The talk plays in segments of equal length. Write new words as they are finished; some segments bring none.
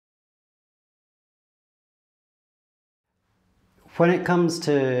When it comes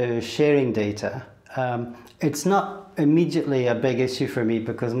to sharing data, it's not immediately a big issue for me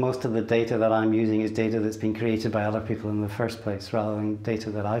because most of the data that I'm using is data that's been created by other people in the first place rather than data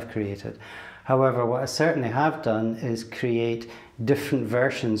that I've created. However, what I certainly have done is create different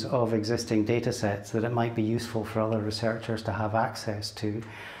versions of existing data sets that it might be useful for other researchers to have access to,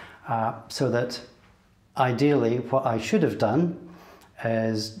 so that ideally what I should have done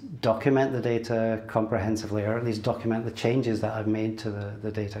is document the data comprehensively, or at least document the changes that I've made to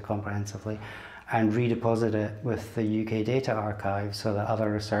the data comprehensively, and redeposit it with the UK Data Archive so that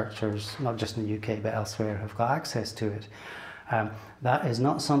other researchers, not just in the UK but elsewhere, have got access to it. That is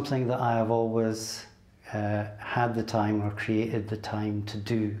not something that I have always had the time or created the time to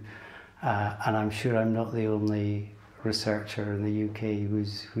do, and I'm sure I'm not the only researcher in the UK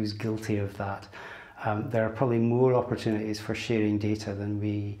who's guilty of that. There are probably more opportunities for sharing data than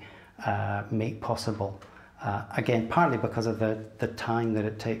we make possible. Again, partly because of the time that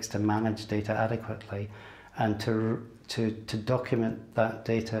it takes to manage data adequately and to document that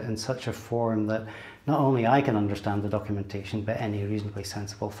data in such a form that not only I can understand the documentation, but any reasonably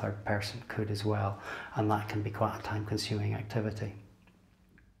sensible third person could as well. And that can be quite a time-consuming activity.